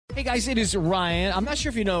Hey guys, it is Ryan. I'm not sure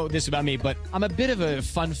if you know this about me, but I'm a bit of a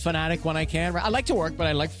fun fanatic when I can. I like to work, but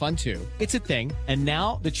I like fun too. It's a thing. And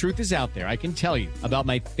now the truth is out there. I can tell you about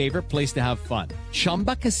my favorite place to have fun.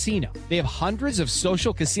 Chumba Casino. They have hundreds of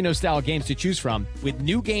social casino style games to choose from with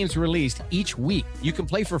new games released each week. You can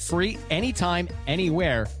play for free anytime,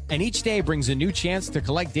 anywhere. And each day brings a new chance to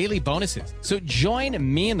collect daily bonuses. So join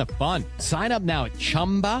me in the fun. Sign up now at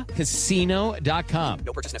ChumbaCasino.com.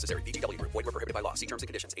 No purchase necessary. VGW Group. Void where prohibited by law. See terms and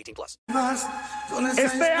conditions. 18+.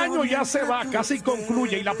 Este año ya se va, casi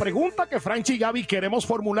concluye. Y la pregunta que Franchi y Gaby queremos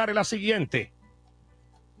formular es la siguiente.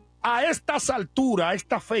 A estas alturas, a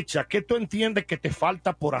esta fecha, ¿qué tú entiendes que te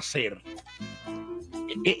falta por hacer?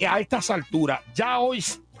 A estas alturas, ya hoy,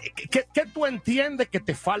 ¿qué tú entiendes que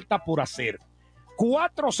te falta por hacer?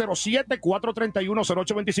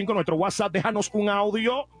 407-431-0825, nuestro WhatsApp, déjanos un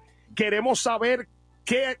audio. Queremos saber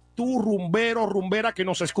qué tú, rumbero, rumbera, que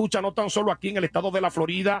nos escucha, no tan solo aquí en el estado de la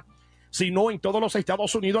Florida, sino en todos los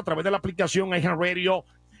Estados Unidos a través de la aplicación iHeartRadio,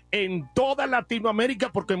 en toda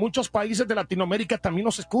Latinoamérica, porque muchos países de Latinoamérica también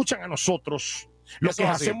nos escuchan a nosotros. Lo que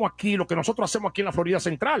hacemos aquí, lo que nosotros hacemos aquí en la Florida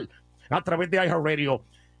Central, a través de iHeartRadio.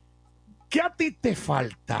 ¿Qué a ti te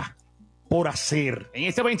falta por hacer en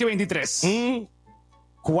este 2023?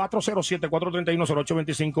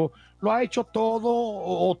 407-431-0825. ¿Lo ha hecho todo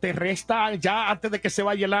o te resta ya antes de que se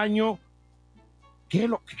vaya el año? ¿Qué es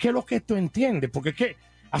lo que tú entiendes? Porque es que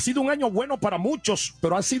ha sido un año bueno para muchos,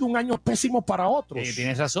 pero ha sido un año pésimo para otros.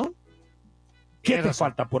 ¿Tienes razón? ¿Qué te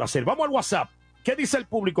falta por hacer? Vamos al WhatsApp. ¿Qué dice el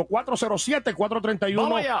público?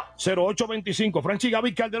 407-431-0825. Franchi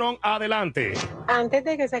Gaby Calderón, adelante. Antes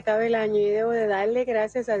de que se acabe el año, yo debo de darle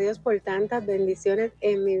gracias a Dios por tantas bendiciones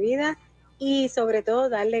en mi vida y sobre todo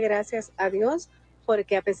darle gracias a Dios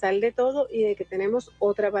porque a pesar de todo y de que tenemos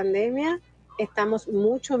otra pandemia, estamos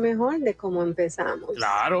mucho mejor de cómo empezamos.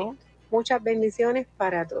 Claro. Muchas bendiciones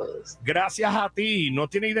para todos. Gracias a ti. No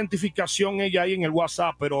tiene identificación ella ahí en el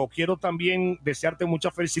WhatsApp, pero quiero también desearte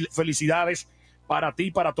muchas felicidades para ti,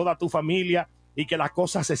 para toda tu familia y que las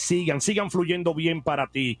cosas sigan fluyendo bien para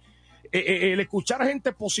ti. El escuchar a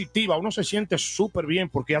gente positiva, uno se siente súper bien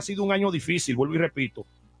porque ha sido un año difícil, vuelvo y repito.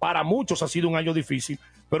 Para muchos ha sido un año difícil,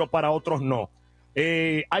 pero para otros no.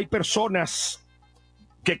 Hay personas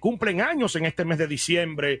que cumplen años en este mes de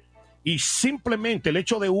diciembre y simplemente el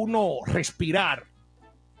hecho de uno respirar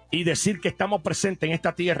y decir que estamos presentes en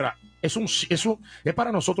esta tierra es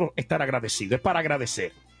para nosotros estar agradecidos, es para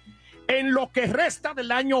agradecer. En lo que resta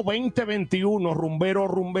del año 2021, rumbero,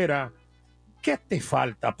 rumbera, ¿qué te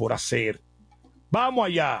falta por hacer? Vamos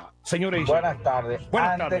allá, señores. Buenas tardes.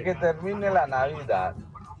 Antes que termine la Navidad,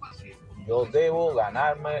 yo debo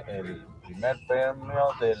ganarme el primer premio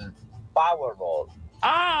del Powerball.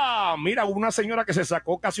 Ah, mira, una señora que se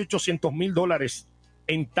sacó casi $800,000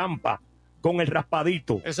 en Tampa con el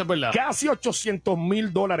raspadito. Eso es verdad. Casi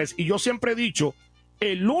 $800,000. Y yo siempre he dicho,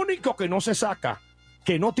 el único que no se saca,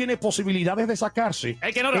 que no tiene posibilidades de sacarse,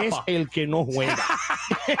 es el que no juega.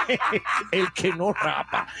 El que no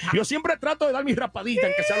rapa. Yo siempre trato de dar mi rapadita,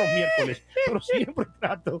 aunque sea los miércoles, pero siempre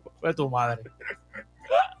trato. Fue tu madre.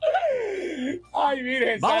 Ay,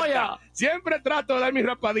 miren, vamos allá. Siempre trato de dar mi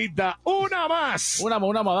rapadita. Una más. Una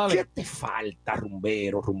más, dale. ¿Qué te falta,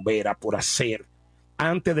 rumbero, rumbera, por hacer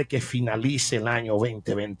antes de que finalice el año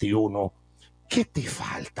 2021? ¿Qué te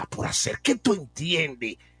falta por hacer? ¿Qué tú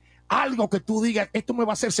entiendes? Algo que tú digas, esto me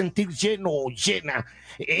va a hacer sentir lleno o llena.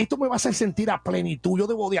 Esto me va a hacer sentir a plenitud. Yo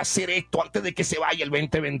debo de hacer esto antes de que se vaya el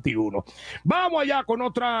 2021. Vamos allá con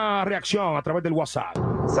otra reacción a través del WhatsApp.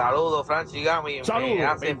 Saludos, Franchi Gami. Saludos. Me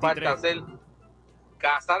hace falta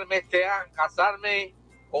casarme este año, casarme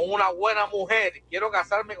con una buena mujer. Quiero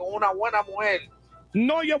casarme con una buena mujer.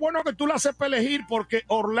 No, y es bueno que tú la sepas elegir porque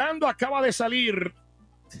Orlando acaba de salir,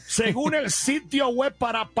 según el sitio web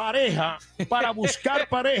para buscar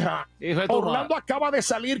pareja. Orlando acaba de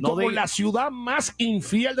salir como la ciudad más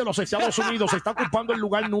infiel de los Estados Unidos. Está ocupando el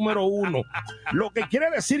lugar número 1. Lo que quiere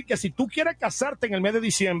decir que si tú quieres casarte en el mes de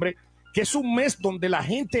diciembre, que es un mes donde la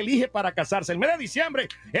gente elige para casarse, el mes de diciembre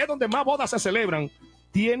es donde más bodas se celebran,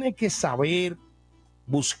 tienes que saber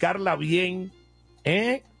buscarla bien,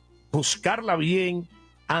 buscarla bien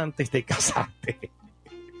antes de casarte.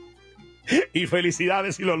 Y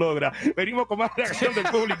felicidades si lo logra. Venimos con más reacción del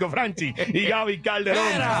público, Franchi y Gaby Calderón.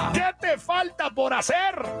 ¿Qué te falta por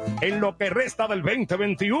hacer en lo que resta del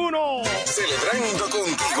 2021? Celebrando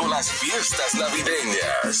contigo las fiestas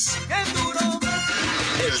navideñas. ¡Qué duro!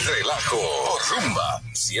 El relajo por Rumba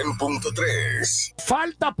 100.3.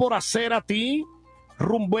 Falta por hacer a ti,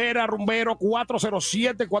 rumbera, rumbero,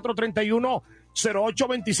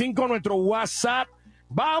 407-431-0825, nuestro WhatsApp.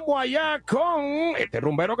 Vamos allá con este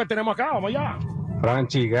rumbero que tenemos acá, vamos allá.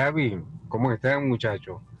 Franchi, Gaby, ¿cómo están,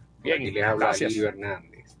 muchachos? Bien, Aquí les habla gracias. Lidio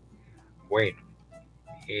Hernández. Bueno,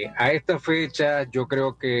 a esta fecha yo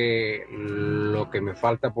creo que lo que me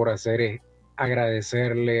falta por hacer es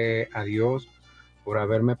agradecerle a Dios por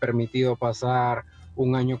haberme permitido pasar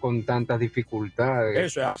un año con tantas dificultades.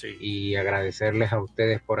 Eso es así. Y agradecerles a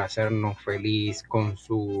ustedes por hacernos feliz con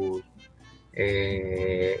sus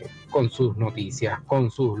noticias,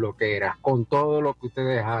 con sus loqueras, con todo lo que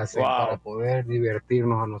ustedes hacen para poder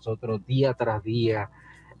divertirnos a nosotros día tras día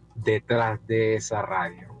detrás de esa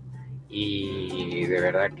radio. Y de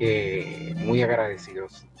verdad que muy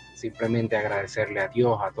agradecidos. Simplemente agradecerle a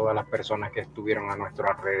Dios, a todas las personas que estuvieron a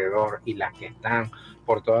nuestro alrededor y las que están,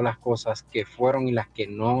 por todas las cosas que fueron y las que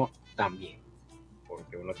no también.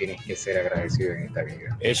 Porque uno tiene que ser agradecido en esta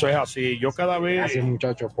vida. Eso es así. Yo cada vez... Gracias,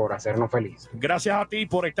 muchachos, por hacernos felices. Gracias a ti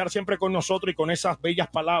por estar siempre con nosotros y con esas bellas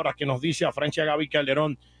palabras que nos dice a Francia Gaby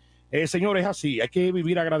Calderón. Señor, es así. Hay que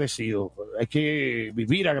vivir agradecido. Hay que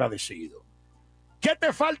vivir agradecido. ¿Qué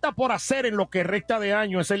te falta por hacer en lo que resta de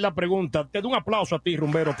año? Esa es la pregunta. Te doy un aplauso a ti,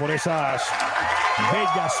 Rumbero, por esas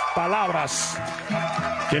bellas palabras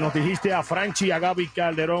que nos dijiste a Franchi y a Gaby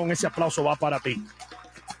Calderón. Ese aplauso va para ti.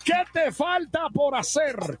 ¿Qué te falta por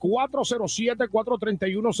hacer?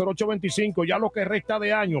 407-431-0825. Ya lo que resta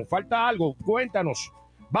de año. ¿Falta algo? Cuéntanos.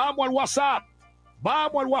 Vamos al WhatsApp.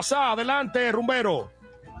 Vamos al WhatsApp. Adelante, Rumbero.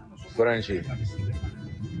 Franchi,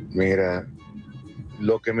 mira,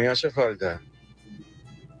 lo que me hace falta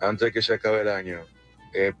antes de que se acabe el año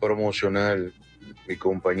es promocionar mi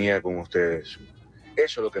compañía con ustedes.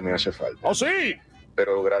 Eso es lo que me hace falta. ¡Oh, sí!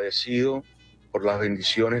 Pero agradecido por las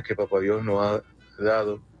bendiciones que Papá Dios nos ha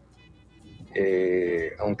dado.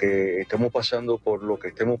 Aunque estemos pasando por lo que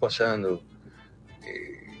estemos pasando,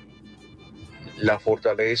 la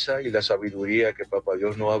fortaleza y la sabiduría que Papá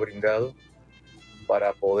Dios nos ha brindado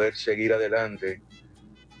para poder seguir adelante,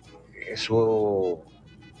 eso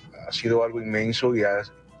ha sido algo inmenso y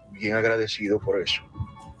bien agradecido por eso.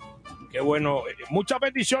 Qué bueno, muchas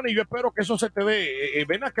bendiciones y yo espero que eso se te dé.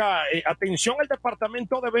 Ven acá, atención al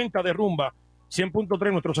departamento de venta de Rumba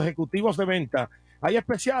 100.3, nuestros ejecutivos de venta. Hay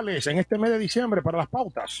especiales en este mes de diciembre para las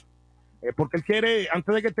pautas, porque él quiere,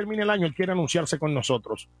 antes de que termine el año, él quiere anunciarse con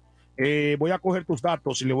nosotros. Voy a coger tus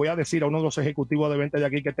datos y le voy a decir a uno de los ejecutivos de venta de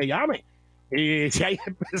aquí que te llame. Si hay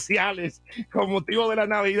especiales con motivo de la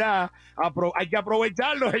Navidad, hay que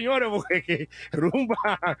aprovecharlo, señores, porque Rumba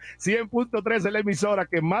 100.3 es la emisora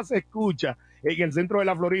que más se escucha en el centro de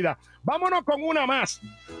la Florida. Vámonos con una más.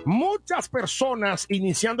 Muchas personas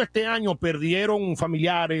iniciando este año perdieron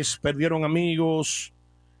familiares, perdieron amigos,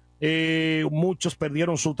 muchos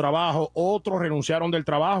perdieron su trabajo, otros renunciaron del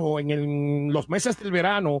trabajo. En los meses del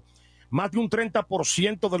verano, más de un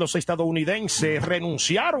 30% de los estadounidenses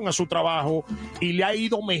renunciaron a su trabajo y le ha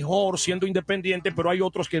ido mejor siendo independiente, pero hay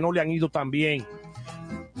otros que no le han ido tan bien.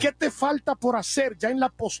 ¿Qué te falta por hacer ya en la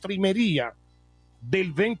postrimería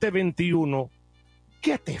del 2021?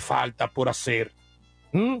 ¿Qué te falta por hacer?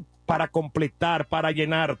 Para completar, para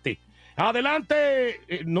llenarte. Adelante,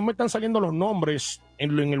 no me están saliendo los nombres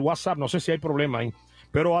en el WhatsApp, no sé si hay problema ahí.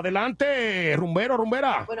 Pero adelante, Rumbero,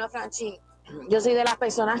 Rumbera. Bueno, Franchi, yo soy de las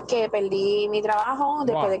personas que perdí mi trabajo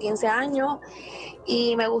después de 15 años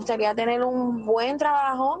y me gustaría tener un buen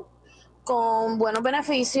trabajo con buenos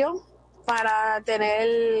beneficios para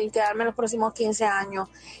quedarme los próximos 15 años.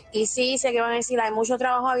 Y sí, sé que van a decir, hay mucho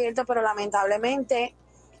trabajo abierto, pero lamentablemente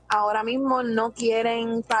ahora mismo no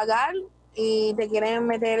quieren pagar y te quieren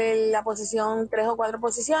meter en la posición 3 o 4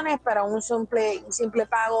 posiciones para un simple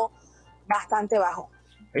pago bastante bajo.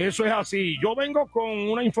 Eso es así. Yo vengo con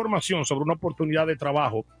una información sobre una oportunidad de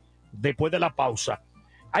trabajo después de la pausa.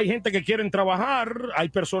 Hay gente que quieren trabajar, hay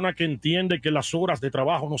personas que entienden que las horas de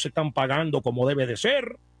trabajo no se están pagando como debe de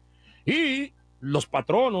ser y los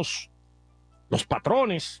patrones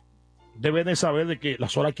deben de saber de que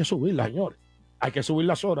las horas hay que subirlas, señores. Hay que subir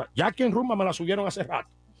las horas. Ya que en Rumba me las subieron hace rato.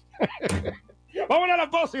 Vamos a la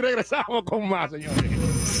pausa y regresamos con más, señores.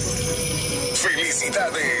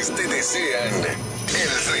 Felicidades te desean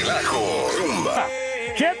el relajo Rumba.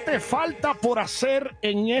 ¿Qué te falta por hacer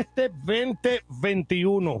en este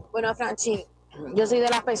 2021? Bueno, Franchi, yo soy de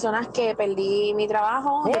las personas que perdí mi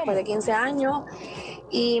trabajo después de 15 años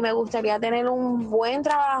y me gustaría tener un buen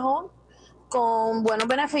trabajo con buenos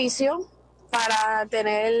beneficios para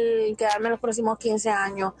quedarme los próximos 15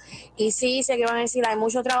 años. Y sí, sé que van a decir, hay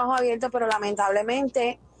mucho trabajo abierto, pero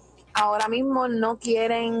lamentablemente ahora mismo no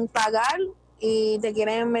quieren pagar y te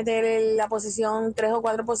quieren meter en la posición 3 o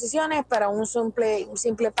 4 posiciones para un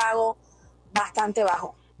simple pago bastante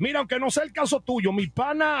bajo. Mira, aunque no sea el caso tuyo, mi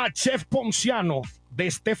pana Chef Ponciano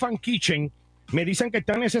de Stefan Kitchen Me dicen que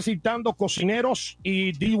están necesitando cocineros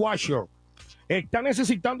y dishwasher. Están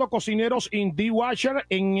necesitando cocineros y dishwasher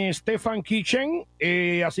en Stefan Kitchen.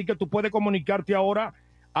 Así que tú puedes comunicarte ahora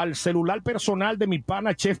al celular personal de mi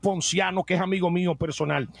pana Chef Ponciano, que es amigo mío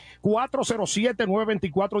personal.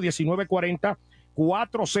 407-924-1940.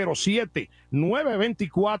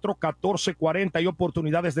 407-924-1440. Hay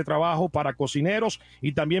oportunidades de trabajo para cocineros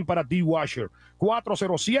y también para dishwasher.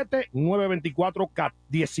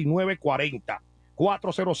 407-924-1940.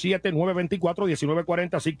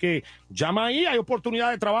 407-924-1940. Así que llama ahí, hay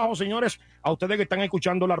oportunidad de trabajo, señores, a ustedes que están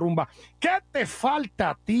escuchando la rumba. ¿Qué te falta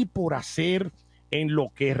a ti por hacer en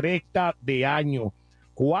lo que resta de año?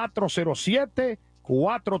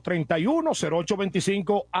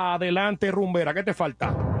 407-431-0825. Adelante, rumbera, ¿qué te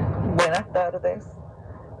falta? Buenas tardes.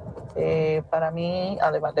 Para mí,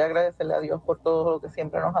 además de agradecerle a Dios por todo lo que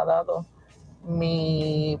siempre nos ha dado,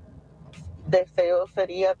 mi deseo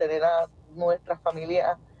sería tener a nuestra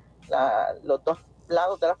familia, los dos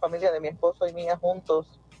lados de la familia de mi esposo y mía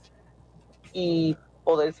juntos y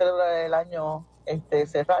poder celebrar el año,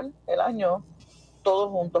 cerrar el año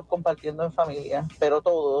todos juntos compartiendo en familia, pero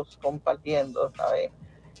todos compartiendo, ¿sabes?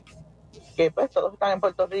 Que pues todos están en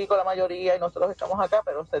Puerto Rico, la mayoría, y nosotros estamos acá,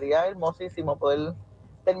 pero sería hermosísimo poder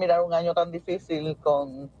terminar un año tan difícil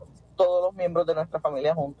con todos los miembros de nuestra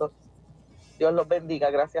familia juntos. Dios los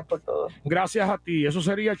bendiga, gracias por todo. Gracias a ti, eso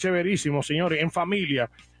sería chéverísimo, señores, en familia.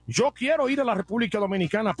 Yo quiero ir a la República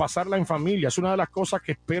Dominicana a pasarla en familia, es una de las cosas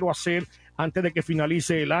que espero hacer antes de que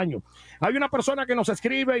finalice el año. Hay una persona que nos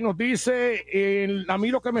escribe y nos dice, a mí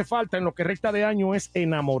lo que me falta en lo que resta de año es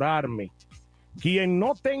enamorarme. Quien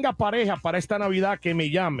no tenga pareja para esta Navidad, que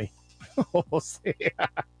me llame. O sea...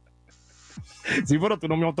 Sí, pero tú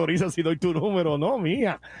no me autorizas si doy tu número, no,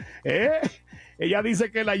 mía. Ella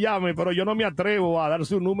dice que la llame, pero yo no me atrevo a dar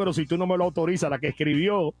su número si tú no me lo autorizas. La que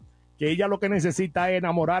escribió que ella lo que necesita es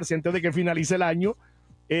enamorarse antes de que finalice el año.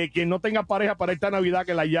 Quien no tenga pareja para esta Navidad,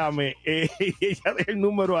 que la llame. Y ella deja el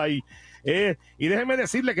número ahí. Y déjeme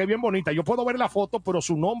decirle que es bien bonita. Yo puedo ver la foto, pero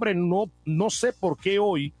su nombre no sé por qué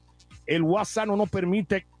hoy el WhatsApp no nos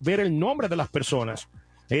permite ver el nombre de las personas.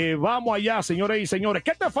 Vamos allá, señores y señores.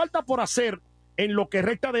 ¿Qué te falta por hacer en lo que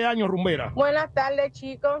resta de año, rumbera? Buenas tardes,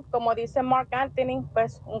 chicos. Como dice Mark Anthony,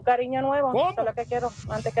 pues un cariño nuevo. ¿Cómo? Eso es lo que quiero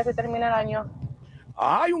antes que se termine el año.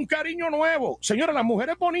 ¡Ay, un cariño nuevo! Señora, la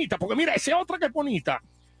mujer es bonita, porque mira, esa otra que es bonita.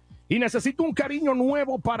 Y necesito un cariño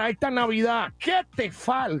nuevo para esta Navidad. ¿Qué te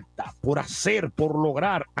falta por hacer, por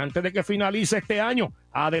lograr, antes de que finalice este año?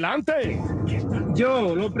 ¡Adelante!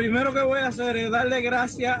 Yo, lo primero que voy a hacer es darle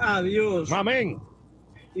gracias a Dios. Amén.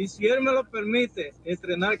 Y si Él me lo permite,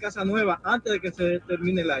 estrenar casa nueva antes de que se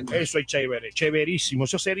termine el año. Eso es chévere, chéverísimo.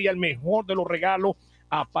 Eso sería el mejor de los regalos,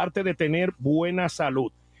 aparte de tener buena salud.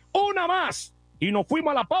 ¡Una más! Y nos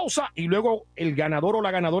fuimos a la pausa y luego el ganador o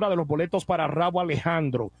la ganadora de los boletos para Rabo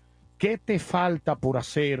Alejandro. ¿Qué te falta por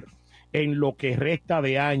hacer en lo que resta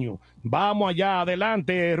de año? Vamos allá,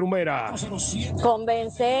 adelante, rumbera.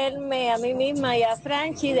 Convencerme a mí misma y a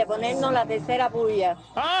Franchi de ponernos la tercera bulla.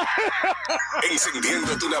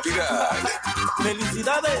 Encendiendo tu Navidad.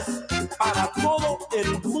 Felicidades para todo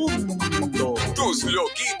el mundo. Tus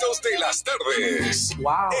loquitos de las tardes.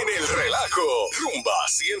 Wow. En el relajo. Rumba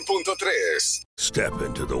 100.3. Step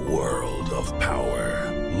into the world of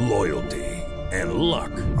power, loyalty, and luck.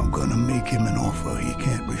 I'm gonna make him an offer he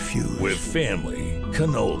can't refuse. With family,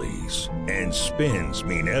 cannolis, and spins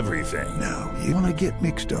mean everything. Now, you wanna get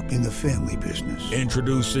mixed up in the family business.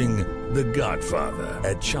 Introducing The Godfather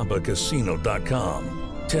at ChumbaCasino.com.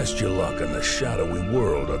 Test your luck in the shadowy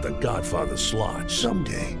world of The Godfather slot.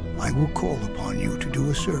 Someday, I will call upon you to do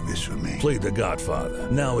a service for me. Play The Godfather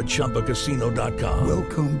now at ChumbaCasino.com.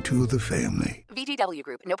 Welcome to the family. VGW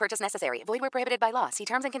Group. No purchase necessary. Void where prohibited by law. See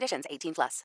terms and conditions. 18+.